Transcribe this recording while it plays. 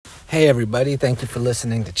Hey everybody, thank you for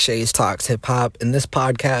listening to Chase Talks Hip Hop, and this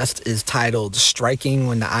podcast is titled Striking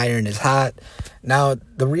When the Iron is Hot. Now,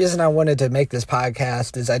 the reason I wanted to make this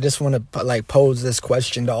podcast is I just want to pose this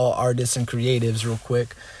question to all artists and creatives real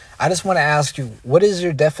quick. I just want to ask you, what is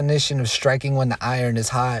your definition of striking when the iron is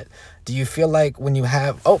hot? Do you feel like when you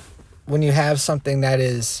have something that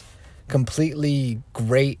is completely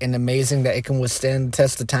great and amazing that it can withstand the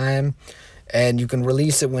test of time and you can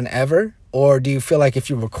release it whenever? Or do you feel like if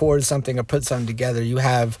you record something or put something together, you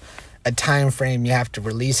have a time frame you have to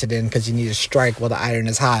release it in because you need to strike while the iron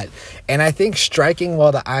is hot? And I think striking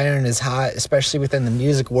while the iron is hot, especially within the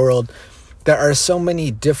music world, there are so many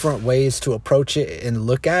different ways to approach it and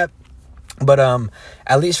look at. But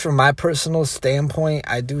at least from my personal standpoint,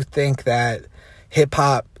 I do think that hip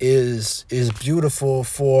hop is beautiful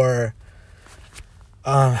for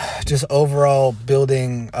just overall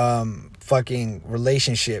building fucking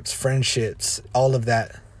relationships, friendships, all of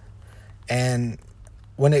that. And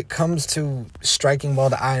when it comes to striking while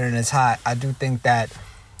the iron is hot, I do think that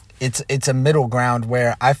it's a middle ground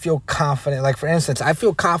where I feel confident. Like, for instance, I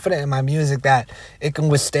feel confident in my music that it can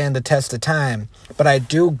withstand the test of time, but I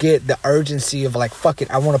do get the urgency of like, fuck it,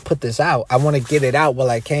 I want to put this out. I want to get it out while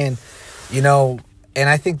I can, and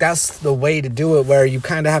I think that's the way to do it, where you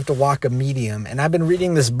kind of have to walk a medium. And I've been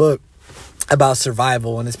reading this book about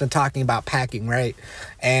survival, and it's been talking about packing, right?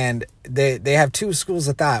 And they have two schools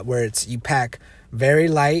of thought, where it's you pack very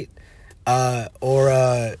light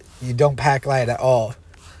or you don't pack light at all.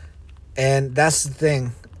 And that's the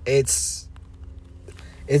thing. It's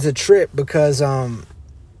a trip because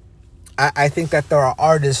I think that there are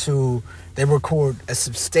artists who they record a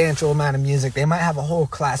substantial amount of music. They might have a whole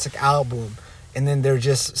classic album, and then they're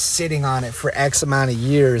just sitting on it for X amount of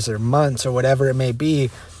years or months or whatever it may be.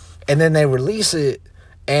 And then they release it,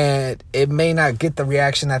 and it may not get the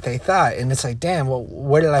reaction that they thought. And it's like, damn, well,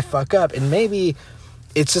 where did I fuck up? And maybe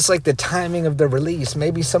it's just like the timing of the release.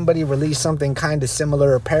 Maybe somebody released something kind of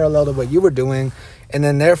similar or parallel to what you were doing, and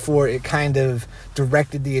then therefore it kind of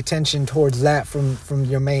directed the attention towards that from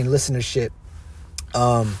your main listenership.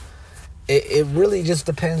 It really just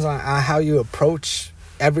depends on how you approach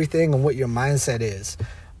everything and what your mindset is.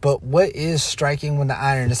 But what is striking when the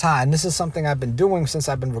iron is hot? And this is something I've been doing since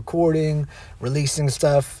I've been recording, releasing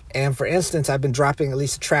stuff. And for instance, I've been dropping at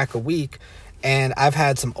least a track a week. And I've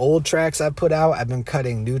had some old tracks I put out. I've been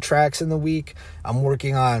cutting new tracks in the week. I'm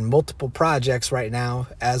working on multiple projects right now,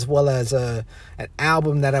 as well as an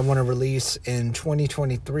album that I want to release in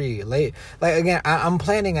 2023. I'm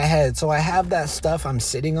planning ahead. So I have that stuff I'm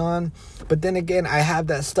sitting on. But then again, I have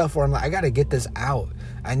that stuff where I'm like, I got to get this out.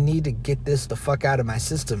 I need to get this the fuck out of my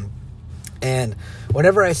system. And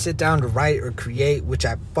whenever I sit down to write or create, which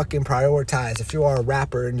I fucking prioritize, if you are a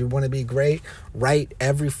rapper and you want to be great, write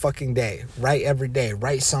every fucking day. Write every day.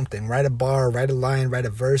 Write something. Write a bar, write a line, write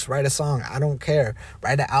a verse, write a song. I don't care.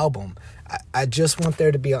 Write an album. I just want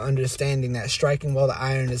there to be an understanding that striking while the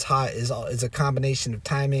iron is hot is a combination of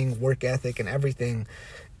timing, work ethic, and everything.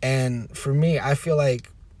 And for me, I feel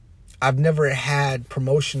like I've never had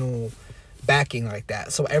promotional backing like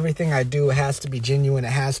that. So everything I do has to be genuine.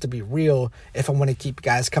 It has to be real if I want to keep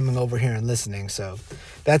guys coming over here and listening. So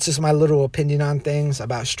that's just my little opinion on things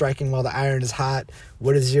about striking while the iron is hot.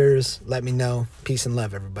 What is yours? Let me know. Peace and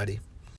love, everybody.